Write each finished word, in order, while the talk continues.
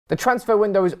The transfer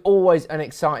window is always an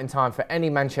exciting time for any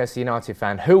Manchester United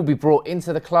fan. Who will be brought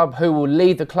into the club? Who will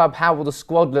leave the club? How will the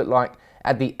squad look like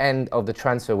at the end of the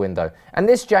transfer window? And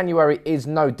this January is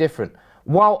no different.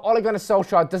 While Ole Gunnar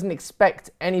Solskjaer doesn't expect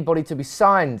anybody to be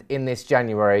signed in this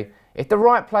January, if the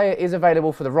right player is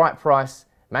available for the right price,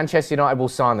 Manchester United will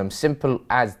sign them. Simple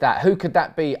as that. Who could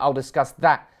that be? I'll discuss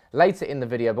that later in the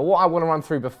video. But what I want to run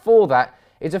through before that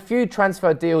is a few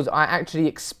transfer deals I actually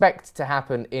expect to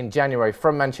happen in January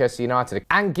from Manchester United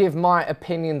and give my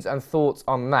opinions and thoughts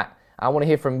on that. I want to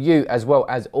hear from you as well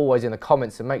as always in the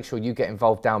comments, and make sure you get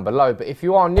involved down below. But if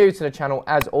you are new to the channel,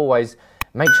 as always,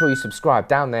 make sure you subscribe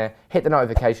down there, hit the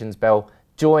notifications bell,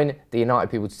 join the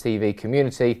United People's TV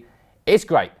community. It's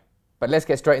great, but let's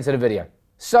get straight into the video.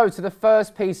 So to the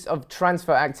first piece of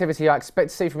transfer activity I expect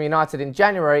to see from United in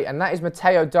January, and that is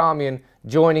Matteo Darmian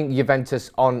joining Juventus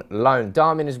on loan.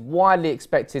 Darmian is widely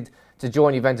expected to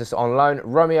join Juventus on loan.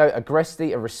 Romeo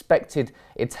Agresti, a respected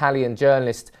Italian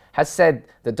journalist, has said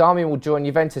that Darmian will join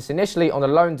Juventus initially on a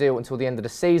loan deal until the end of the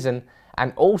season,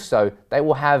 and also they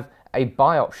will have a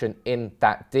buy option in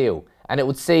that deal. And it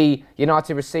would see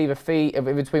United receive a fee of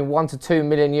between 1 to 2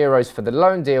 million euros for the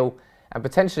loan deal, and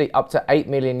potentially up to 8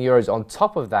 million euros on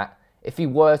top of that if he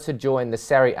were to join the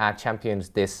Serie A champions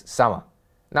this summer.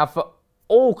 Now, for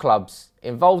all clubs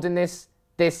involved in this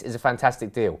is a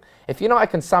fantastic deal. If United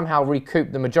can somehow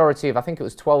recoup the majority of, I think it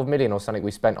was 12 million or something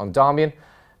we spent on Darmian,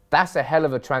 that's a hell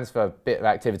of a transfer bit of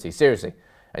activity, seriously.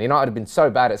 And United have been so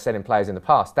bad at selling players in the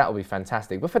past, that would be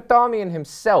fantastic. But for Darmian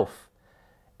himself,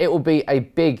 it will be a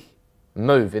big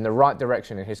move in the right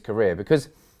direction in his career, because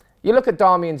you look at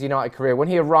Darmian's United career, when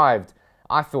he arrived,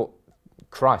 I thought,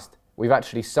 Christ, we've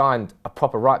actually signed a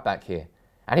proper right-back here.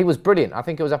 And he was brilliant. I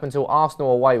think it was up until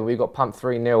Arsenal away where we got pumped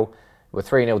 3-0. We were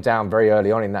 3-0 down very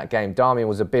early on in that game. Darmian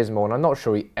was abysmal, and I'm not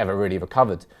sure he ever really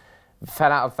recovered. Fell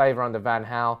out of favour under Van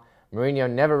Gaal. Mourinho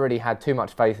never really had too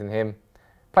much faith in him.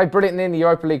 Played brilliantly in the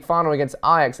Europa League final against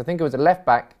Ajax. I think it was a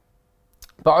left-back.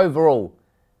 But overall,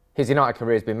 his United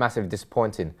career has been massively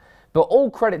disappointing. But all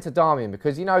credit to Darmian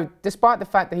because, you know, despite the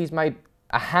fact that he's made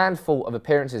a handful of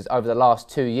appearances over the last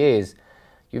 2 years,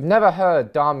 you've never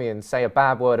heard Darmian say a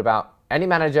bad word about any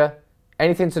manager,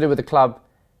 anything to do with the club.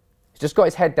 He's just got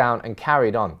his head down and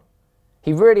carried on.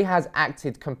 He really has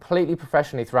acted completely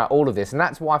professionally throughout all of this, and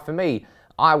that's why, for me,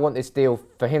 I want this deal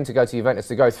for him to go to Juventus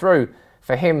to go through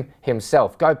for him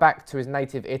himself. Go back to his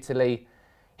native Italy.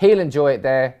 He'll enjoy it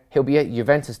there. He'll be at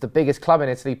Juventus, the biggest club in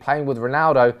Italy, playing with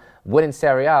Ronaldo, winning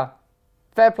Serie A.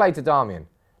 Fair play to Darmian.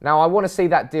 Now, I want to see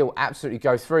that deal absolutely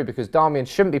go through because Darmian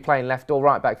shouldn't be playing left or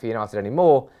right back for United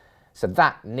anymore, so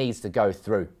that needs to go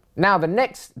through. Now, the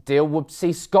next deal would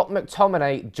see Scott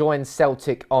McTominay join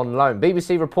Celtic on loan.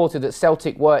 BBC reported that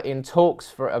Celtic were in talks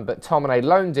for a McTominay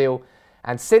loan deal,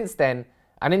 and since then,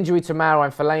 an injury to Mauro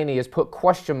and Fellaini has put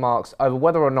question marks over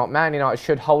whether or not Man United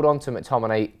should hold on to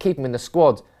McTominay, keep him in the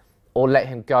squad, or let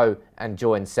him go and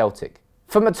join Celtic.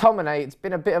 For McTominay, it's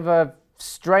been a bit of a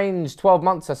strange 12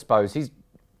 months, I suppose.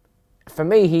 For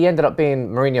me, he ended up being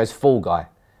Mourinho's fall guy.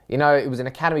 You know, it was an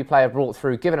academy player brought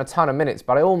through, given a ton of minutes,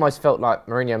 but I almost felt like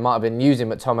Mourinho might have been using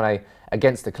McTominay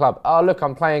against the club. Oh, look,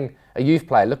 I'm playing a youth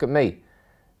player, look at me.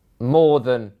 More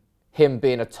than him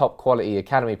being a top quality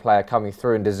academy player coming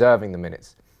through and deserving the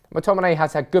minutes. McTominay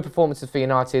has had good performances for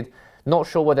United. Not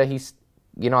sure whether he's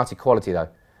United quality though.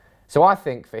 So I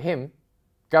think for him,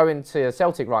 going to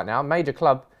Celtic right now, major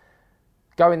club,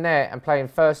 going there and playing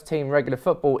first team regular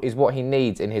football is what he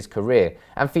needs in his career.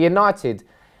 And for United,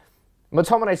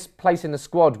 McTominay's place in the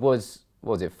squad was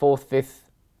it 4th, 5th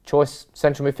choice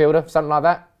central midfielder, something like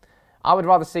that. I would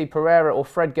rather see Pereira or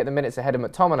Fred get the minutes ahead of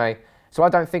McTominay, so I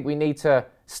don't think we need to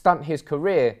stunt his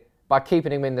career by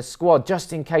keeping him in the squad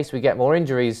just in case we get more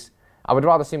injuries. I would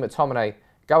rather see McTominay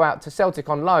go out to Celtic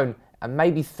on loan and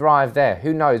maybe thrive there.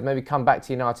 Who knows, maybe come back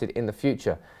to United in the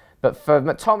future. But for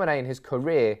McTominay in his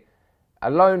career, a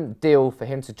loan deal for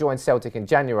him to join Celtic in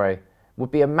January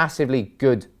would be a massively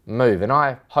good move, and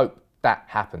I hope that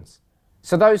happens.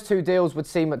 So those two deals would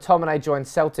see McTominay join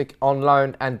Celtic on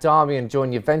loan and Darmian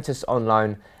join Juventus on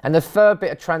loan. And the third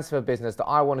bit of transfer business that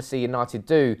I want to see United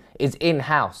do is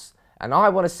in-house. And I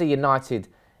want to see United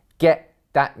get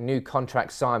that new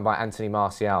contract signed by Anthony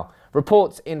Martial.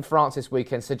 Reports in France this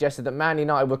weekend suggested that Man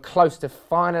United were close to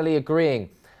finally agreeing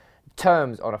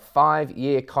terms on a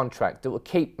 5-year contract that will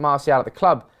keep Martial at the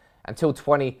club until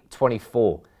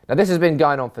 2024. Now, this has been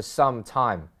going on for some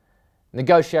time.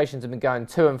 Negotiations have been going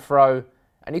to and fro,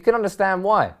 and you can understand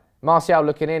why. Martial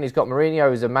looking in, he's got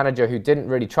Mourinho as a manager who didn't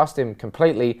really trust him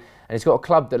completely, and he's got a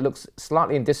club that looks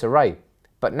slightly in disarray.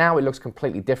 But now it looks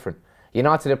completely different.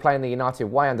 United are playing the United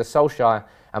way under Solskjaer,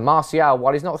 And Martial,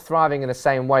 while he's not thriving in the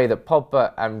same way that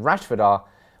Pogba and Rashford are,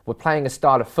 we're playing a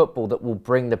style of football that will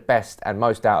bring the best and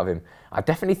most out of him. I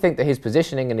definitely think that his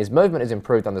positioning and his movement has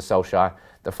improved under Solskjaer.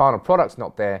 The final product's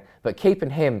not there, but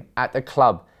keeping him at the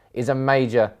club is a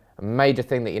major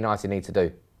thing that United need to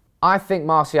do. I think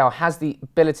Martial has the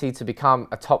ability to become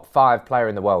a top 5 player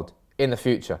in the world in the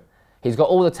future. He's got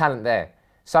all the talent there.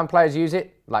 Some players use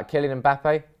it, like Kylian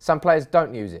Mbappe. Some players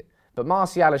don't use it. But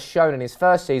Martial has shown in his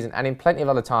first season and in plenty of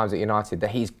other times at United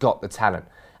that he's got the talent.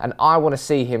 And I want to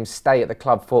see him stay at the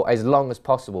club for as long as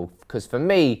possible. Because for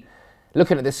me,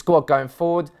 looking at this squad going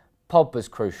forward, Pogba's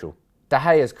crucial. De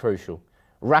Gea's crucial.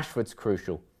 Rashford's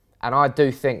crucial. And I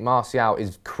do think Martial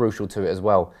is crucial to it as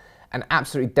well. An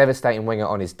absolutely devastating winger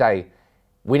on his day.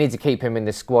 We need to keep him in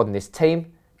this squad and this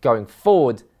team going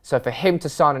forward. So for him to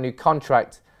sign a new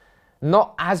contract,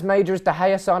 not as major as De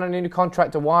Gea signing a new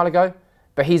contract a while ago,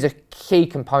 but he's a key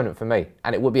component for me.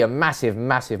 And it would be a massive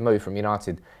move from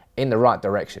United in the right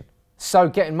direction. So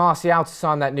getting Martial to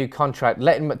sign that new contract,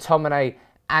 letting McTominay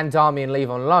and Darmian leave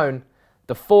on loan,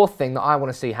 the fourth thing that I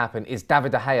want to see happen is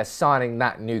David De Gea signing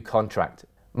that new contract.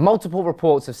 Multiple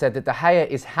reports have said that De Gea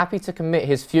is happy to commit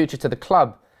his future to the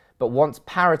club, but wants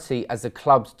parity as the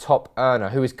club's top earner,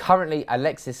 who is currently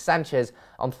Alexis Sanchez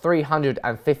on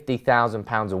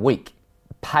 £350,000 a week.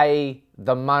 Pay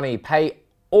the money, pay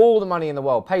all the money in the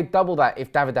world, pay double that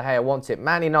if David De Gea wants it.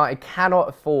 Man United cannot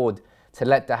afford to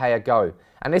let De Gea go.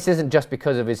 And this isn't just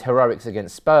because of his heroics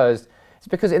against Spurs, it's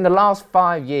because in the last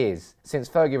 5 years, since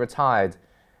Fergie retired,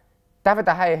 David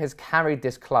De Gea has carried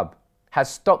this club,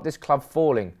 has stopped this club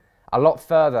falling a lot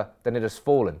further than it has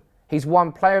fallen. He's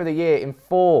won Player of the Year in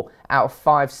 4 out of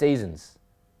 5 seasons.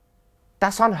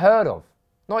 That's unheard of.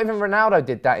 Not even Ronaldo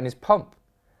did that in his pomp.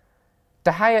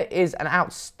 De Gea is an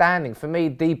outstanding, for me,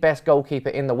 the best goalkeeper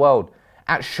in the world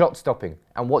at shot stopping.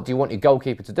 And what do you want your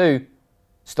goalkeeper to do?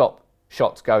 Stop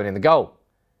shots going in the goal.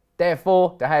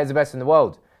 Therefore, De Gea is the best in the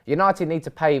world. United need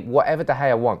to pay whatever De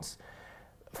Gea wants.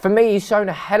 For me, he's shown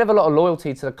a hell of a lot of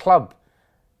loyalty to the club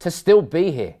to still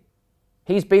be here.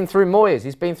 He's been through Moyes,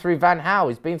 he's been through Van Gaal,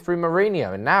 he's been through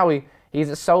Mourinho, and now he's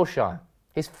at Solskjaer.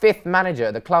 His 5th manager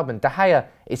at the club, and De Gea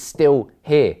is still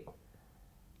here.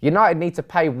 United need to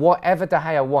pay whatever De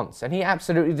Gea wants, and he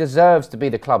absolutely deserves to be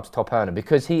the club's top earner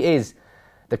because he is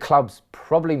the club's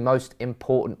probably most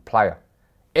important player.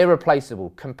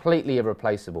 Irreplaceable, completely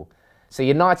irreplaceable. So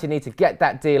United need to get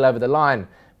that deal over the line,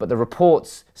 but the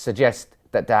reports suggest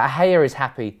that De Gea is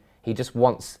happy, he just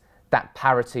wants that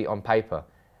parity on paper.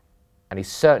 And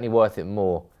he's certainly worth it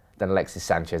more than Alexis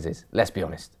Sanchez is, let's be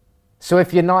honest. So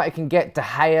if United can get De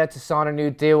Gea to sign a new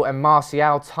deal and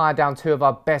Martial tie down 2 of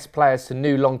our best players to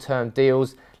new long-term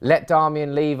deals, let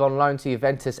Darmian leave on loan to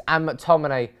Juventus and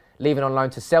McTominay leaving on loan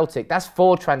to Celtic, that's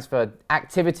 4 transfer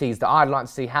activities that I'd like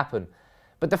to see happen.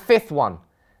 But the 5th one,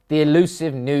 the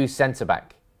elusive new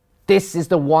centre-back. This is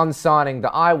the one signing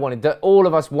that I wanted, that all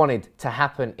of us wanted to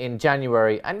happen in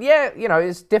January. And yeah, you know,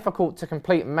 it's difficult to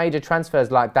complete major transfers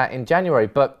like that in January,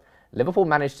 but Liverpool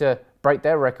managed to break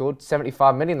their record,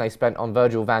 75 million they spent on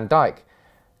Virgil van Dijk.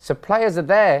 So players are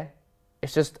there,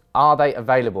 it's just, are they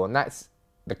available? And that's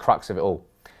the crux of it all.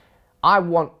 I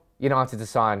want United to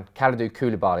sign Kalidou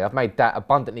Koulibaly. I've made that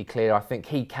abundantly clear. I think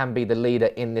he can be the leader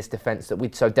in this defence that we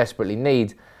so desperately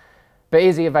need. But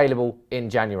is he available in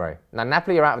January? Now,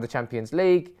 Napoli are out of the Champions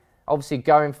League, obviously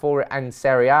going for it, and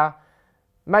Serie A.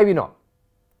 Maybe not.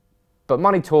 But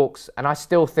money talks, and I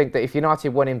still think that if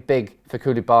United went in big for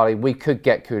Koulibaly, we could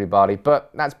get Koulibaly,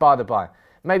 but that's by the by.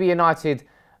 Maybe United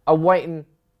are waiting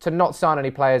to not sign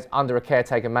any players under a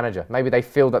caretaker manager. Maybe they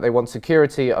feel that they want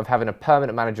security of having a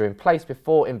permanent manager in place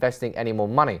before investing any more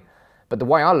money. But the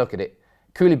way I look at it,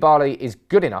 Koulibaly is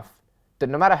good enough that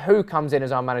no matter who comes in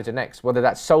as our manager next, whether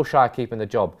that's Solskjaer keeping the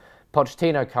job,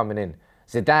 Pochettino coming in,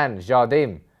 Zidane,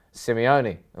 Jardim,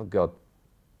 Simeone, oh God.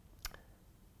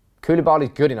 Koulibaly's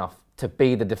good enough to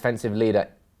be the defensive leader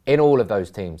in all of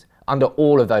those teams, under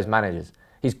all of those managers.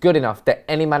 He's good enough that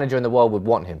any manager in the world would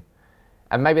want him.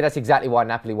 And maybe that's exactly why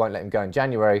Napoli won't let him go in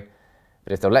January.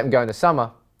 But if they'll let him go in the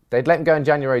summer, they'd let him go in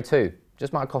January too.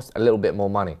 Just might cost a little bit more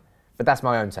money. But that's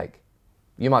my own take.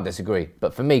 You might disagree.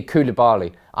 But for me,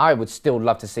 Koulibaly, I would still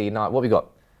love to see United. What have we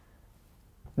got?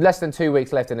 Less than 2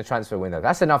 weeks left in the transfer window.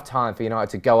 That's enough time for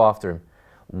United to go after him.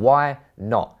 Why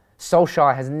not?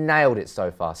 Solskjaer has nailed it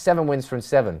so far. 7 wins from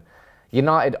 7.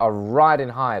 United are riding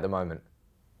high at the moment.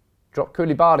 Drop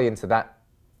Koulibaly into that,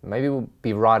 maybe we'll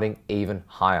be riding even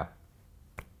higher.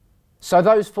 So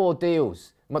those 4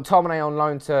 deals, McTominay on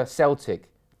loan to Celtic,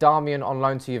 Darmian on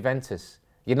loan to Juventus,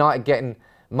 United getting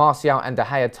Martial and De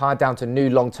Gea tied down to new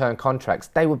long-term contracts,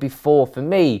 they would be 4, for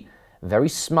me, very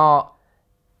smart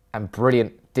and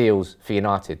brilliant deals for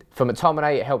United. For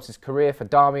McTominay, it helps his career. For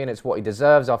Darmian, it's what he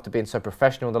deserves after being so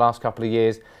professional the last couple of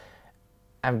years.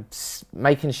 And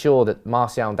making sure that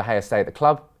Martial and De Gea stay at the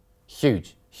club,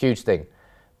 huge, huge thing.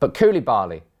 But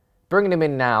Koulibaly, bringing him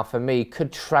in now, for me,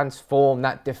 could transform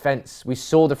that defence. We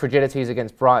saw the fragilities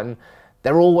against Brighton.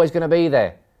 They're always going to be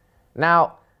there.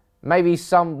 Now, maybe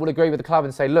some will agree with the club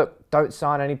and say, look, don't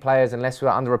sign any players unless we're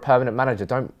under a permanent manager.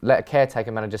 Don't let a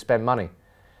caretaker manager spend money.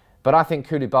 But I think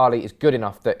Koulibaly is good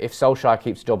enough that if Solskjaer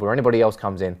keeps the job or anybody else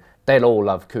comes in, they'll all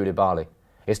love Koulibaly.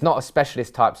 It's not a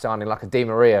specialist type signing like a Di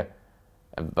Maria,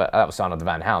 but that was signed under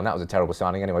Van Gaal. That was a terrible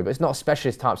signing anyway. But it's not a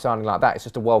specialist type signing like that. It's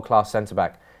just a world-class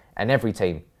centre-back. And every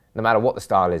team, no matter what the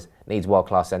style is, needs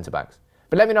world-class centre-backs.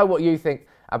 But let me know what you think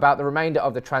about the remainder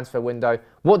of the transfer window.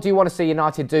 What do you want to see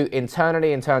United do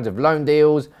internally in terms of loan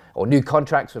deals or new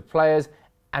contracts with players?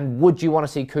 And would you want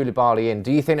to see Koulibaly in?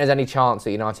 Do you think there's any chance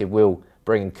that United will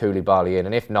bring Koulibaly in?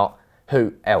 And if not,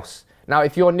 who else? Now,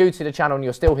 if you're new to the channel and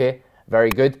you're still here, very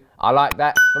good. I like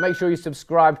that. But make sure you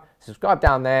subscribe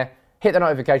down there. Hit the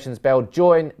notifications bell.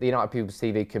 Join the United People's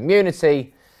TV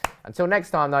community. Until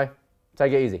next time, though,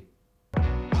 take it easy.